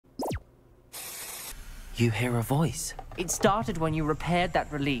You hear a voice. It started when you repaired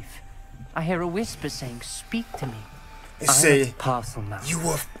that relief. I hear a whisper saying, "Speak to me." I'm a parcel mouse. You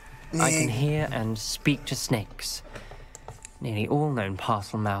were. I can hear and speak to snakes. Nearly all known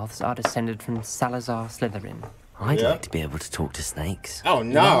parcel mouths are descended from Salazar Slytherin. I'd like to be able to talk to snakes. Oh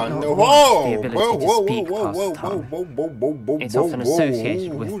no! No. Whoa! It's often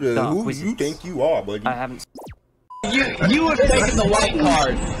associated with dark Who wizards. you think you are, buddy? I haven't. You have taken the white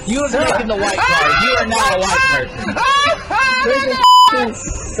card. You have taken the white card. You are not a white person.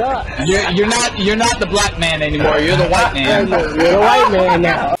 You're not the black man anymore. You're the white man. You're the white man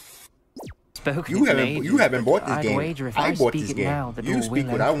now. You haven't bought this game. Wager if I bought this game. now, the You door speak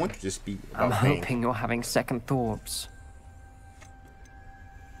will what I open. want you to speak. I'm about hoping things. you're having second thoughts.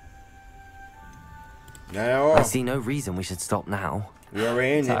 Now I see no reason we should stop now. you're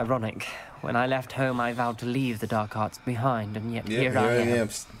in It's it. ironic. When I left home, I vowed to leave the dark arts behind, and yet Yep, here I am.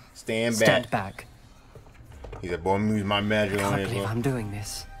 Stand Stand back. back. He said, "Boy, I'm using my magic I on can't this believe one." I'm doing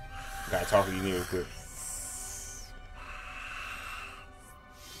this. Gotta talk to you real quick.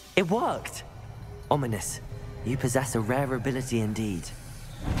 It worked! Ominous. You possess a rare ability indeed.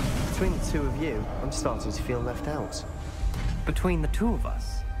 Between the two of you, I'm starting to feel left out. Between the two of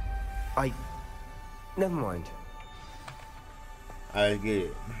us, Never mind. I get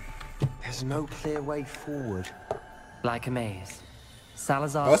it. There's no clear way forward. like a maze.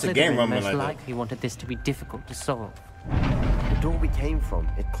 Salazar Oh, it's a game Slytherin rumbling most like that. likely wanted this to be difficult to solve. The door we came from,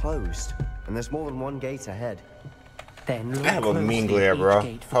 it closed. And there's more than one gate ahead. Then look I have a mean closely glare, at each bro.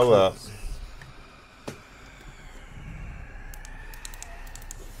 gate for Hold up. clues.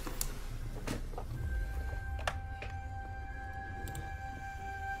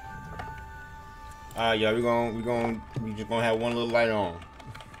 Yeah, we just gonna have one little light on.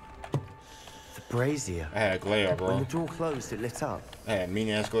 The brazier. I had glare, When bro. the door closed, it lit up. I had mean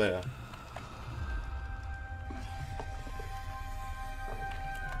ass glare.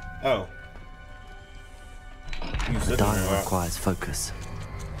 Oh. You The sitting dial there, requires focus.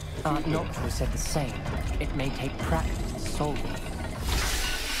 Aunt Noctua said the same. It may take practice to solve it.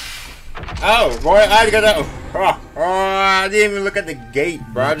 Oh, boy, I got that. I didn't even look at the gate,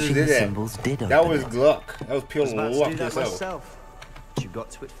 bro. I just Matching did the that. symbols did That open was it. luck. That was pure I was about to luck do that yourself. myself. But you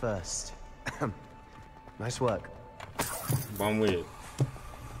got to it first. Nice work. I'm with it.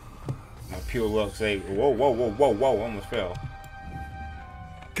 My pure luck say, whoa, whoa, whoa, whoa, whoa, I almost fell.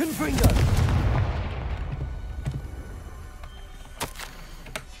 Confringo!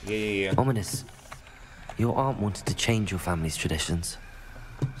 Yeah. Ominous. Your aunt wanted to change your family's traditions.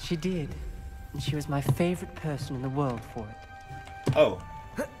 She did. And she was my favorite person in the world for it. Oh.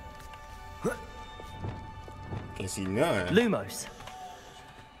 Can't see none. Lumos.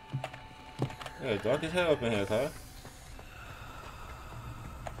 Yeah, dark as hell up in here, cuz.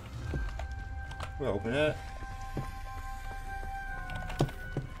 We'll open that.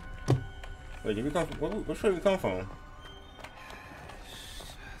 Wait, did we come from? Which way we come from?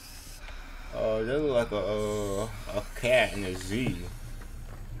 That look like a cat and a Z.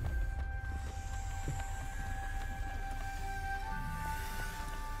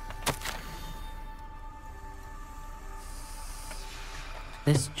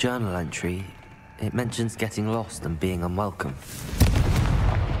 This journal entry, it mentions getting lost and being unwelcome.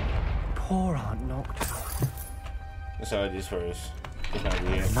 Poor Aunt Noctua. Let's start this first. This might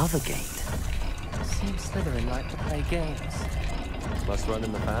be it. Another gate. It seems Slytherin like to play games. Must run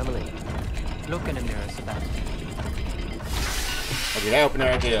in the family. Look in a mirror, Sebastian. Okay, that opened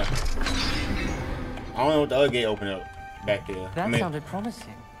right there. I don't know what the other gate opened up back there. That sounded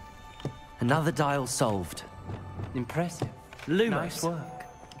promising. Another dial solved. Impressive. Lumos. Nice work.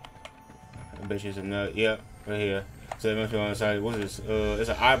 I bet you it's a nut. Yep, right here. So it must be on the side. What's this? It's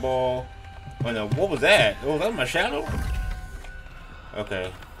an eyeball. Oh no, what was that? Oh, that was my shadow?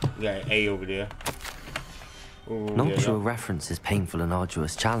 Okay. We got an A over there. Ooh, Not yeah, sure yeah. references painful and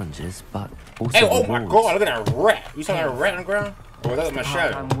arduous challenges, but also Hey, oh my rewards. god, look at that rat. You saw that rat on the ground? Or was that my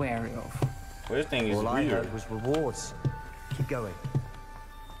Part shadow? I'm wary of. Well, this thing is All I weird. heard was rewards. Keep going.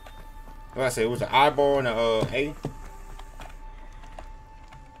 What I said, it was an eyeball and a A?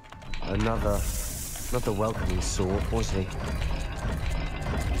 Another welcoming sword, was he?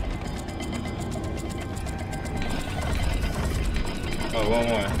 Oh,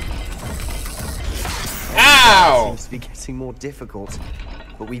 1-1. Ow! Seems to be getting more difficult.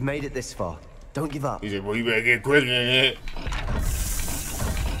 But we've made it this far. Don't give up. He said, well, you better get quicker than that.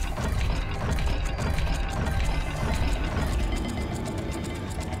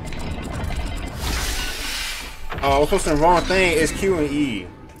 Oh, I was pressing the wrong thing. It's Q and E.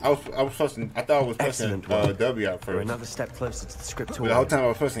 I thought I was pressing Excellent work. W at We're first. another step closer to the script. But the whole time I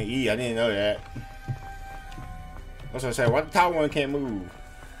was pressing E, I didn't know that. What's I say? Why the top one can't move?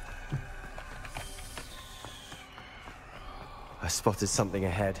 I spotted something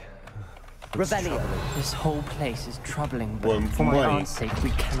ahead. Rebellion. This whole place is troubling, but Well, for my money. aunt's sake,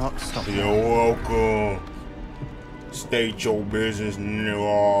 we cannot stop it. You're welcome. State your business,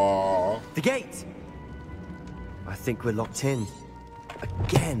 no. The gate! I think we're locked in.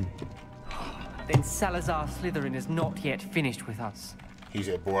 Again. Then Salazar Slytherin is not yet finished with us. He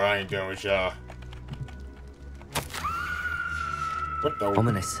said, boy, I ain't done with y'all. What the?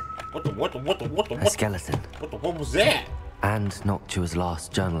 Ominous. What the? A skeleton. What was that? And Noctua's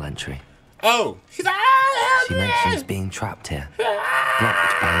last journal entry. Oh, she's like, ah, She mentions being trapped here,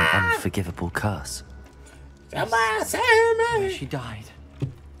 blocked by an unforgivable curse. Somebody save me. She died. Yeah,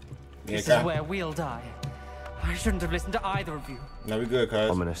 This okay. is where we'll die. I shouldn't have listened to either of you. No, we good,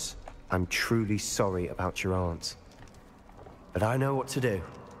 cuz. Ominous, I'm truly sorry about your aunt. But I know what to do.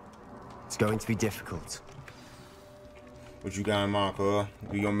 It's going to be difficult. What you got in mind, cuz?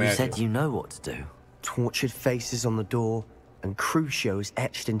 Do your You magic. said you know what to do. Tortured faces on the door and Crucios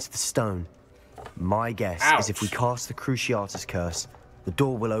etched into the stone. My guess is if we Ouch. cast the Cruciatus curse, the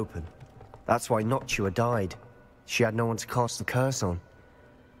door will open. That's why Noctua died. She had no one to cast the curse on.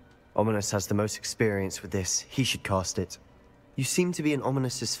 Ominous has the most experience with this. He should cast it. You seem to be in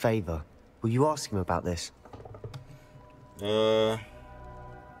Ominous's favor. Will you ask him about this?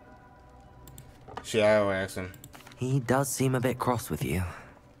 Shit, I'll ask him. He does seem a bit cross with you.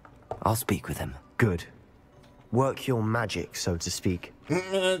 I'll speak with him. Good. Work your magic, so to speak.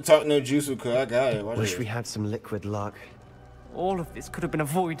 Talk no jutsu, cuz I got it. Watch Wish it. we had some liquid luck. All of this could have been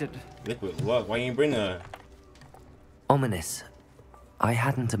avoided. Liquid luck. Why you ain't bring none? Ominous. I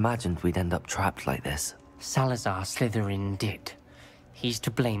hadn't imagined we'd end up trapped like this. Salazar Slytherin did. He's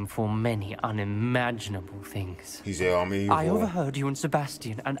to blame for many unimaginable things. He said, I'm evil. I overheard you and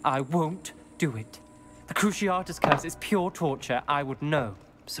Sebastian, and I won't do it. The Cruciatus curse is pure torture. I would know.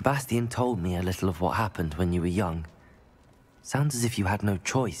 Sebastian told me a little of what happened when you were young. Sounds as if you had no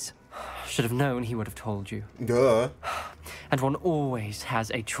choice. Should have known he would have told you. Duh. And one always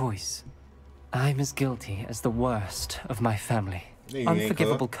has a choice. I'm as guilty as the worst of my family. Yeah, you ain't,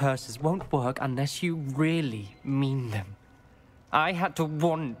 Unforgivable curses won't work unless you really mean them. I had to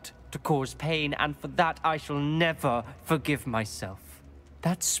want to cause pain, and for that I shall never forgive myself.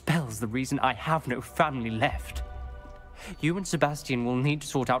 That spells the reason I have no family left. You and Sebastian will need to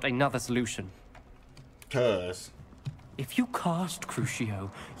sort out another solution. Cuz. If you cast Crucio,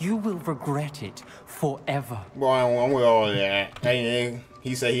 you will regret it forever. Boy, I'm with all that. Hey,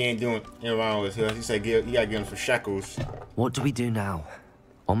 he said he ain't doing anything wrong with us. He said he gotta give him some shackles. What do we do now?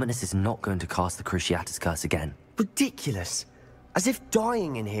 Ominous is not going to cast the Cruciatus curse again. Ridiculous. As if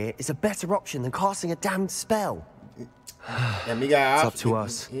dying in here is a better option than casting a damned spell. And we got It's up to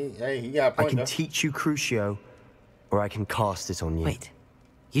us. Hey, he got a I point can though. teach you Crucio, or I can cast it on you. Wait,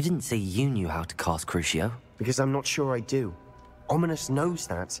 you didn't say you knew how to cast Crucio? Because I'm not sure I do. Ominous knows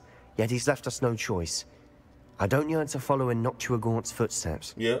that, yet he's left us no choice. I don't yearn to follow in Noctua Gaunt's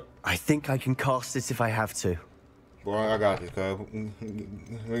footsteps. Yep. I think I can cast it if I have to. Boy, I got this, cuz. We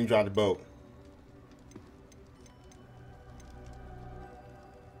can drive the boat.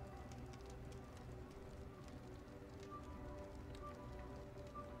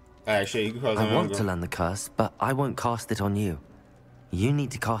 Alright, shit, you can cause I want to learn the curse, but I won't cast it on you. You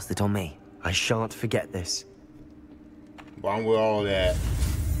need to cast it on me. I shan't forget this. But I'm with all that.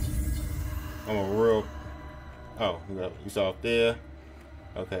 I'm a real. Oh, you saw up there.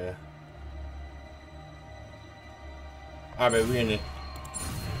 Okay. I bet we in it.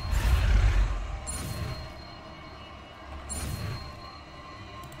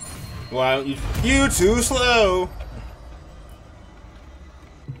 Wow, you too slow.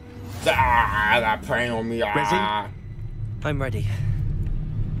 Ah, I got praying on me. Ah. I'm ready.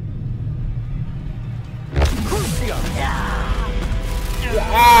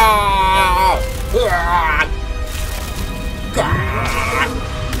 Ah! Ah!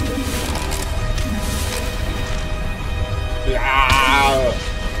 Ah!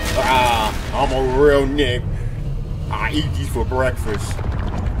 Ah! I'm a real nigga. I eat these for breakfast.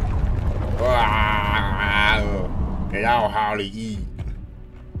 Ah! And I'll hardly eat.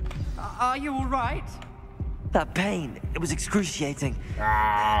 Are you all right? That pain, it was excruciating.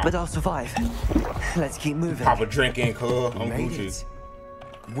 Ah! But I'll survive. Let's keep moving. Pop a drink in, cuz. I'm Made Gucci. it.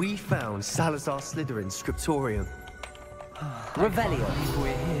 We found Salazar Slytherin's scriptorium. Revelio. We're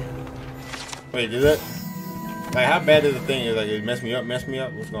here. Wait, did that? Like, how bad is the thing? Is like, it messed me up? Messed me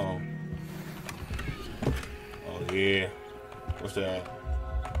up? What's going on? Oh yeah. What's that?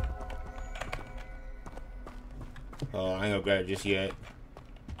 Oh, I ain't gonna grab it just yet.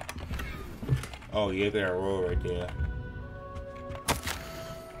 Oh yeah, they got a roll right there.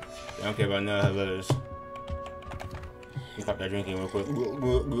 I don't care about none of her letters. Let me pop that drink in real quick.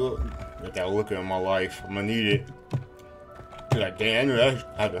 Get that liquor in my life. I'm gonna need it. You're like, damn, I knew that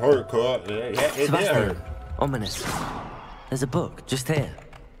had to hurt, cuz. It did hurt. Ominous. There's a book just here.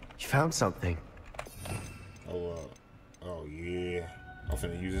 You found something. Oh yeah. I'm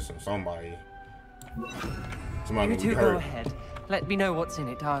finna use this on somebody. Somebody You gonna two get go hurt. ahead. Let me know what's in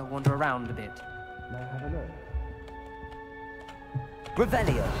it. I'll wander around a bit.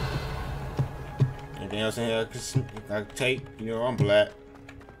 Revelio. Anything else in here? Like tape? You know, I'm black.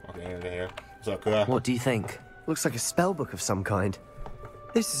 Okay, in here. What's up, cuz? What do you think? Looks like a spell book of some kind.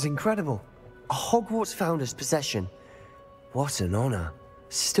 This is incredible. A Hogwarts founder's possession. What an honor.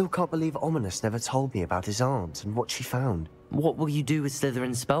 Still can't believe Ominous never told me about his aunt and what she found. What will you do with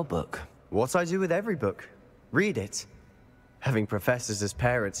Slytherin's spellbook? What I do with every book. Read it. Having professors as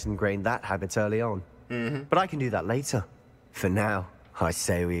parents ingrained that habit early on. But I can do that later. For now, I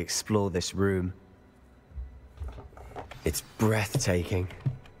say we explore this room. It's breathtaking.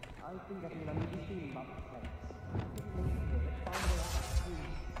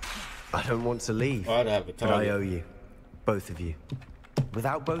 I don't want to leave, Oh, I'd have a but I target. owe you. Both of you.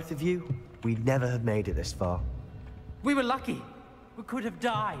 Without both of you, we'd never have made it this far. We were lucky. We could have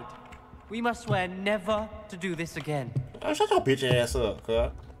died. We must swear never to do this again. Oh, shut your bitch ass up,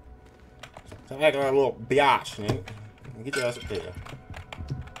 cuz. Stop acting like a little biatch, nigga. Get your ass up there.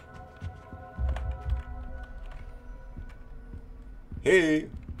 Hey,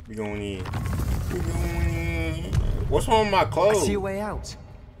 we going in. We going in. What's wrong with my I clothes? see a way out.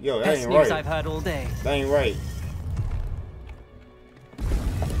 Yo, that Best ain't news right. I've heard all day. That ain't right.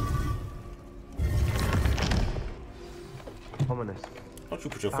 Ominous. Don't you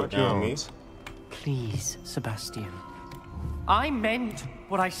put your About foot down on me. aunt. Please, Sebastian. I meant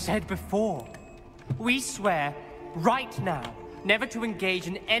what I said before. We swear, right now, never to engage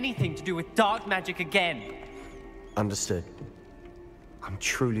in anything to do with dark magic again. Understood. I'm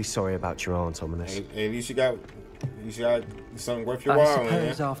truly sorry about your aunt, Ominous. Hey, at least you got something worth your I while,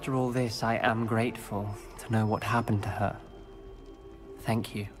 suppose man. after all this, I am grateful to know what happened to her.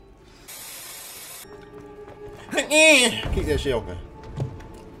 Thank you. Keep that shit open.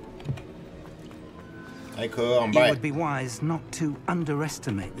 Hey, cuz, I'm It back. would be wise not to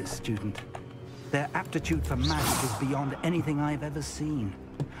underestimate this student. Their aptitude for math is beyond anything I've ever seen.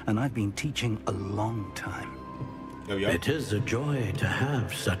 And I've been teaching a long time. Yo, yo. It is a joy to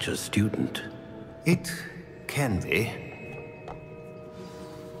have such a student. It can be.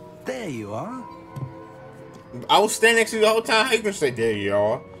 There you are. I was standing next to you the whole time. How you gonna say there you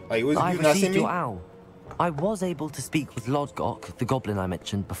are? Like, was I you not seeing received me? your owl. I was able to speak with Lodgok, the goblin I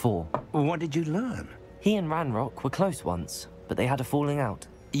mentioned before. What did you learn? He and Ranrock were close once, but they had a falling out.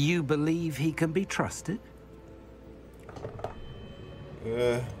 You believe he can be trusted?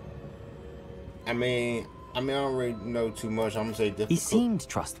 I mean, I don't really know too much. I'm gonna say difficult. He seemed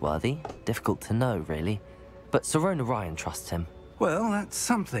trustworthy. Difficult to know, really. But Sirona Ryan trusts him. Well, that's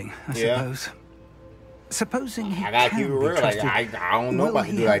something, I Yeah. suppose. Supposing he I gotta can keep it be real. Like, trusted, I don't know will about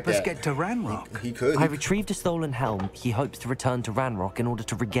to he do like help us that. get to Ranrock? He could. I retrieved a stolen helm. He hopes to return to Ranrock in order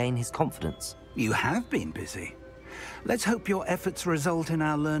to regain his confidence. You have been busy. Let's hope your efforts result in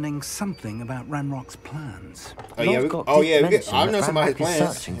our learning something about Ranrock's plans. Oh yeah, Lodgok oh did yeah. mention I that know somebody's Ranrock is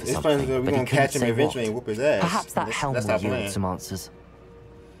plans. searching for His something, plans are we're but he gonna catch him couldn't say eventually what. and whoop his ass. Perhaps that helm that's will our yield plan. some answers.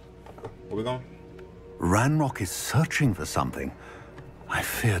 Where we going? Ranrock is searching for something. I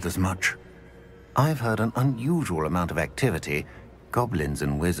feared as much. I've heard an unusual amount of activity, goblins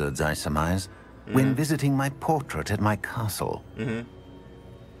and wizards, I surmise, when visiting my portrait at my castle.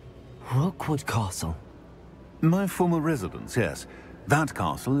 Rookwood Castle. My former residence, yes. That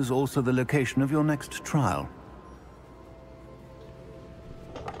castle is also the location of your next trial.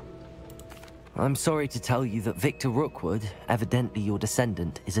 I'm sorry to tell you that Victor Rookwood, evidently your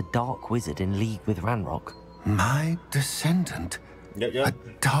descendant, is a dark wizard in league with Ranrock. My descendant? Yep, A yep,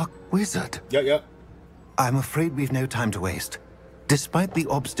 dark wizard? yep, yep. I'm afraid we've no time to waste. Despite the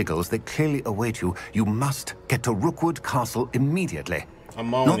obstacles that clearly await you, you must get to Rookwood Castle immediately.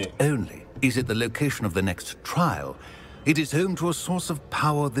 I'm on Not it. only is it the location of the next trial, it is home to a source of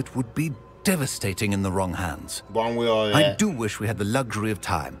power that would be devastating in the wrong hands. One with all that. I do wish we had the luxury of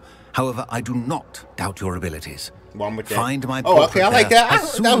time. However, I do not doubt your abilities. One with that. Find my Oh, okay, I portrait like there that.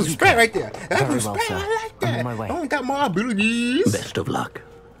 as soon That as was you respect can. right there. That Very was well, respect. sir. I like I'm that. on my way. I got my abilities. Best of luck.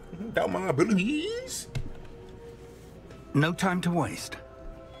 Got my abilities. No time to waste.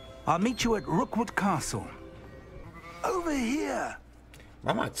 I'll meet you at Rookwood Castle. Over here.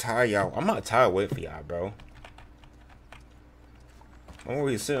 I'm not tired, y'all. I'm not tired waiting for y'all, bro. I'm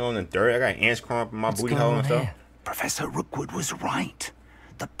always sitting on the dirt. I got ants crawling up in my booty hole and stuff. Professor Rookwood was right.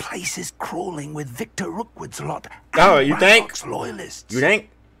 The place is crawling with Victor Rookwood's lot. Oh, you think? Ranrock's loyalists. You think?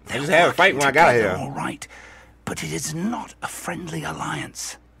 I just had a fight when I got here. All right, but it is not a friendly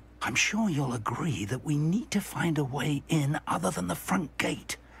alliance. I'm sure you'll agree that we need to find a way in other than the front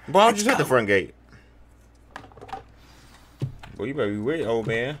gate. Well, I'll just hit the front gate. Well, you better be with it, old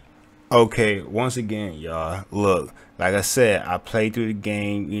man. Okay, once again, y'all, look, like I said, I played through the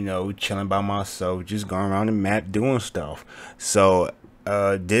game, you know, chilling by myself, just going around the map doing stuff. So,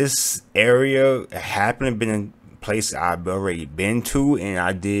 this area happened to be in a place I've already been to, and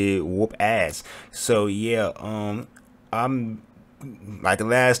I did whoop ass. So, yeah, I'm, like the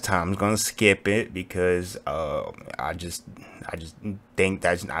last time, I'm gonna skip it because, I just think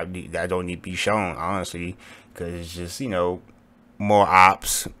that don't need to be shown, honestly, because it's just, you know, more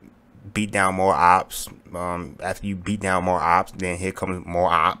ops. Beat down more ops. After you beat down more ops, then here comes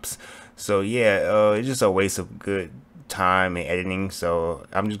more ops. So yeah, it's just a waste of good time and editing. So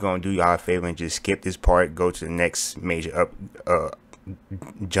I'm just gonna do y'all a favor and just skip this part, go to the next major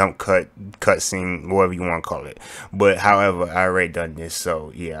jump cut scene, whatever you want to call it. But however, I already done this,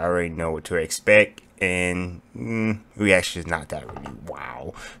 so yeah, I already know what to expect, and reaction is not that really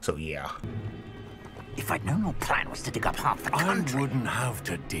wow. So yeah. If I'd known your plan was to dig up half the country... I wouldn't have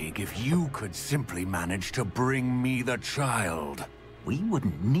to dig if you could simply manage to bring me the child. We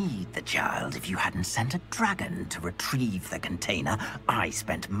wouldn't need the child if you hadn't sent a dragon to retrieve the container I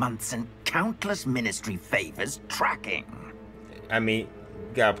spent months and countless ministry favors tracking. I mean,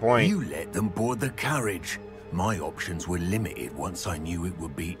 got a point. You let them board the carriage. My options were limited once I knew it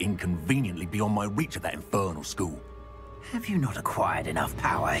would be inconveniently beyond my reach at that infernal school. Have you not acquired enough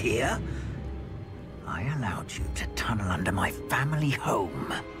power here? I allowed you to tunnel under my family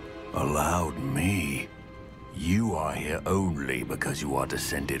home. Allowed me? You are here only because you are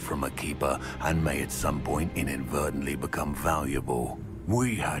descended from a keeper and may at some point inadvertently become valuable.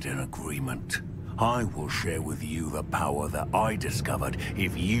 We had an agreement. I will share with you the power that I discovered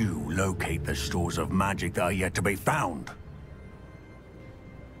if you locate the stores of magic that are yet to be found.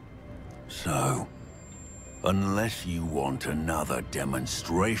 So, unless you want another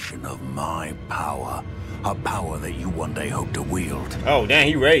demonstration of my power, a power that you one day hope to wield. Oh, damn,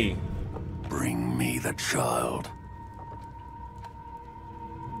 he ready. Bring me the child.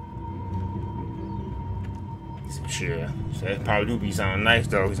 Sure. So that probably do be sounding nice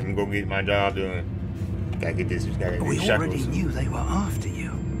though, because I'm gonna go get my job done. Gotta get this, gotta get We these already shackles. knew they were after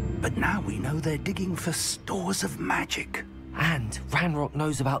you, but now we know they're digging for stores of magic. And Ranrock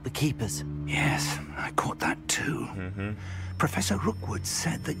knows about the Keepers. Yes, I caught that too. Professor Rookwood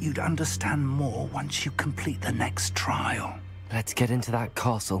said that you'd understand more once you complete the next trial. Let's get into that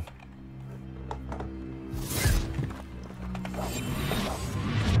castle.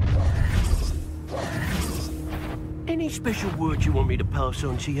 Any special word you want me to pass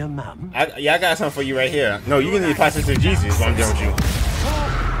on to your mum? Yeah, I got something for you right here. No, you can need to pass it to Jesus while I'm done with you.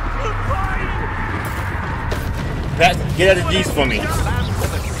 Pat, get out of Jesus for me.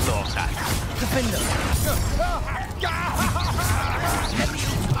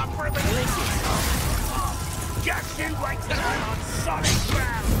 Just you wait till I'm on solid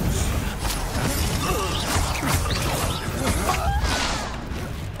ground.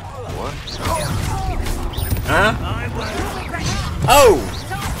 What? Huh? Oh!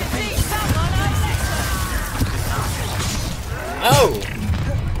 Oh!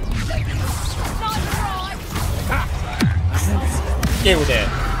 Get with that.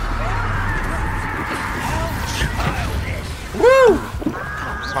 Woo!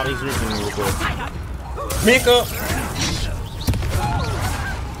 Probably listening real quick. Mika!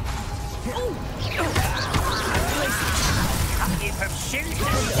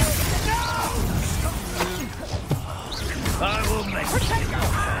 I will make you pay.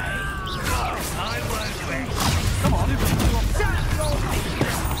 I won't wait. Come on.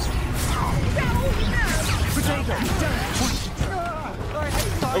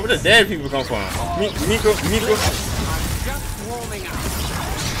 Where the dead people come from? Mika. Just warming up.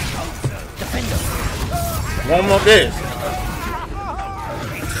 Warm up this.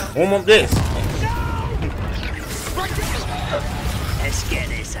 Warm up this. Let's get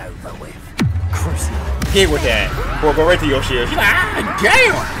this over with. Get with that. Boy, go right to your shield. She's like, ah,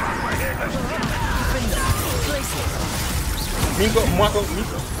 damn! Mika.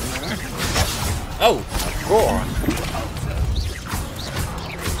 Oh, God.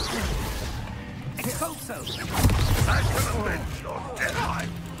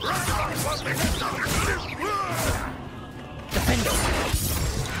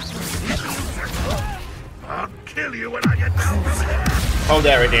 I'll kill you when I get down from here. Oh,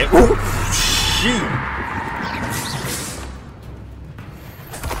 there it is. Ooh, shoot.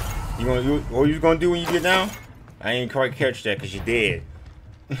 What you gonna do when you get down? I ain't quite catch that because you did.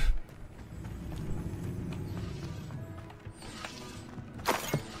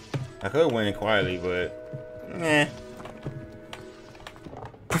 I could win it quietly, but nah.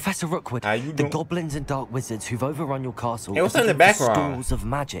 Professor Rookwood, the goblins and dark wizards who've overrun your castle what's in the background? Stores of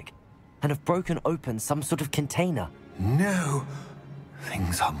magic and have broken open some sort of container. No.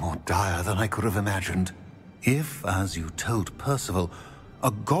 Things are more dire than I could have imagined. If, as you told Percival, a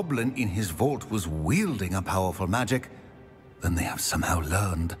goblin in his vault was wielding a powerful magic, then they have somehow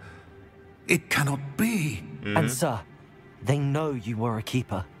learned. It cannot be. And sir, they know you were a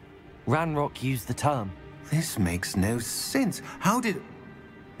keeper. Ranrock used the term. This makes no sense. How did...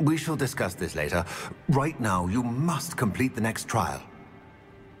 We shall discuss this later. Right now, you must complete the next trial.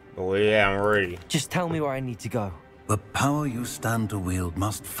 Oh yeah, I'm ready. Just tell me where I need to go. The power you stand to wield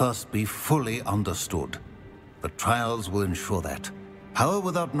must first be fully understood. The trials will ensure that. Power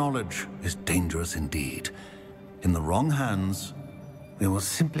without knowledge is dangerous indeed. In the wrong hands, we will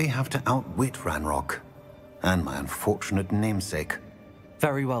simply have to outwit Ranrock and my unfortunate namesake.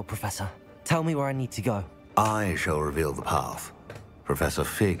 Very well, Professor. Tell me where I need to go. I shall reveal the path. Professor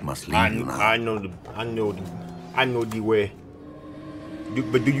Fig must lead you now. I know the way.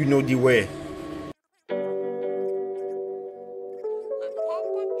 But do you know the way?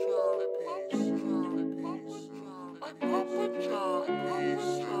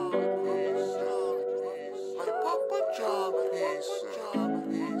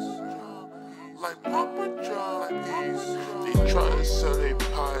 Like Papa John pieces. They try to sell their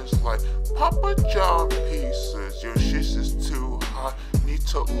pies like Papa John pieces. Your shit is too high. Need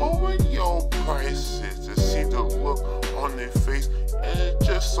to lower your prices to see the look on their face, and it's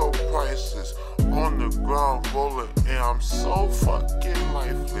just so priceless. On the ground rolling, and I'm so fucking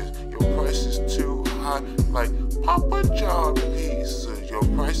lifeless. Your price is too high, like Papa John pieces. Your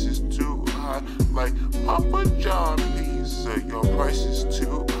price is too high, like Papa John pieces. Your price is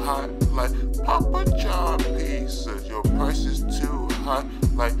too high, like Papa John pieces. Your price is too high,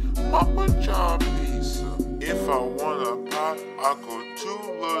 like Papa John pieces. If I want a pie, I go to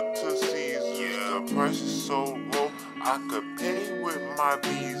Little Caesars. The price is so low, I could pay with my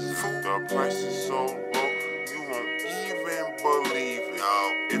visa. The price is so low, you won't even believe it.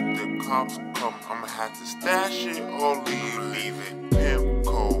 If the cops come, I'ma have to stash it or leave it. Pimp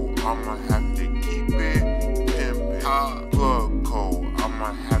code, I'ma have to keep it pimpin'. Plug code,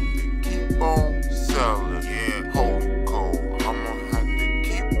 I'ma have to keep on selling. Holy code, I'ma have to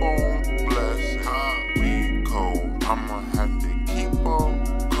keep on blessing. Weed code, I'ma have to keep on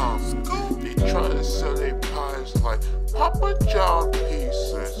coming. They try to sell their pies like Papa John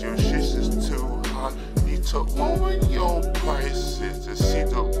pieces. Your shit is too high. Need to lower your prices to see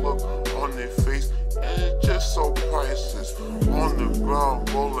the look on their face, and it's just so priceless. On the ground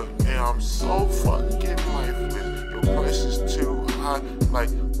rolling, and I'm so fucking lifeless. Your price is too high, like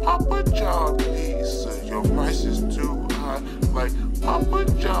Papa John pieces. Your price is too high, like Papa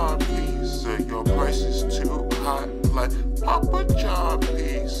John pieces. Your price is too high, like Papa John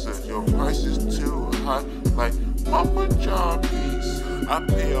pieces. Your price is too high, like Papa John pieces. I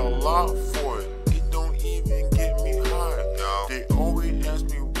pay a lot for it, it don't even get me high. They always ask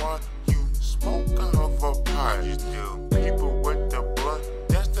me why you smoke out of a pipe. You do. People with the blood,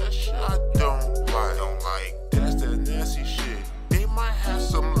 that's that shit I don't like. That's that nasty shit. They might have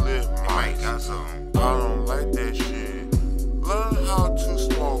some lip mics. I don't like that shit. Learn how to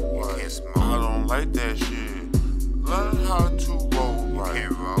smoke right. I don't like that shit. Learn how to roll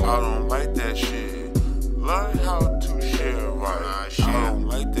right. I don't like that shit. Learn how to share right. I don't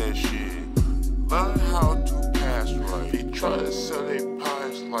like that shit. Learn how to pass right. They try to sell their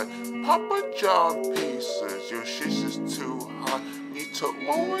pies like Papa John pieces. Your shit is too high. Need to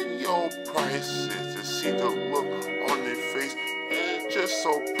lower your prices to see the look on their face, and it's just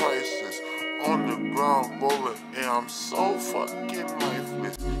so priceless. On the ground rolling, and I'm so fucking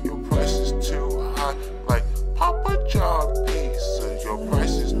lifeless. Your price is too high, like Papa John pieces. Your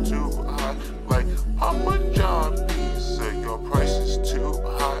price is too high, like Papa John pieces. Your price is too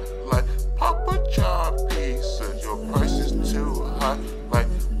high, like Papa John pieces. Your price is too high, like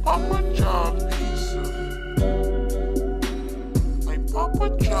Papa John pieces. Like Papa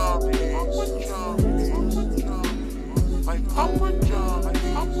John pieces. Like Papa John, like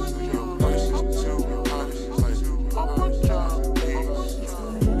Papa John. Your price is too high, like Papa John pieces.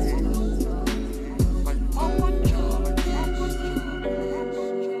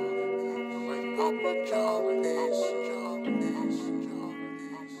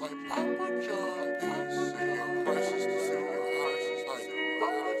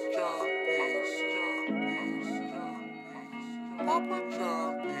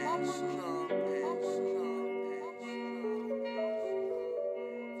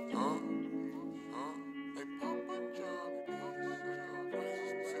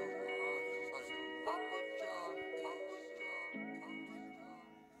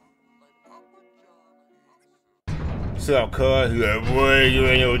 What's up, cuz? You like, boy, you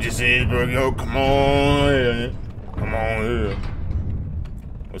ain't know what this is, bro. Yo, come on here. Come on here.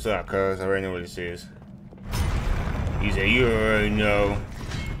 What's up, cuz? I already know what this is. He said, you already know.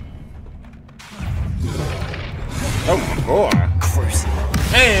 Oh my god.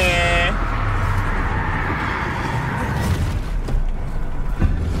 And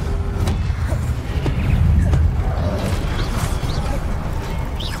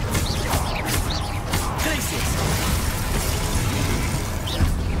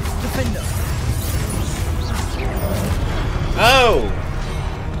oh!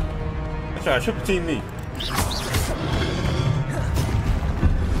 They're trying to triple team me.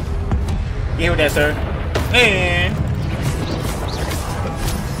 Get with that, sir. And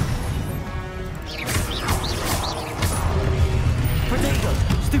Potato!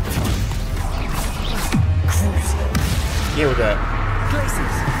 Stupid! get with that.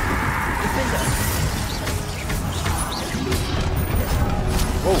 Places! Defender!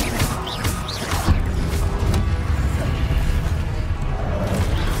 Whoa.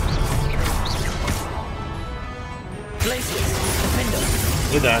 Places! Defender!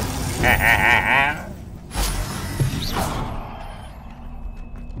 You're done.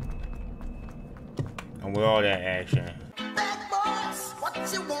 And with all that action.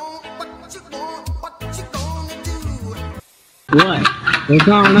 What? What's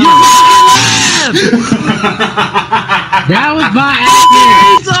going on? That was by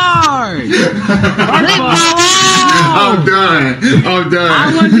accident! I'm done. I'm done. I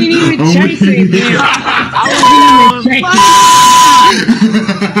wasn't even chasing him.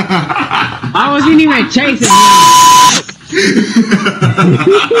 I wasn't even chasing him.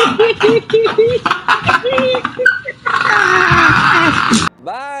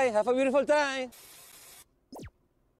 Bye. Have a beautiful time.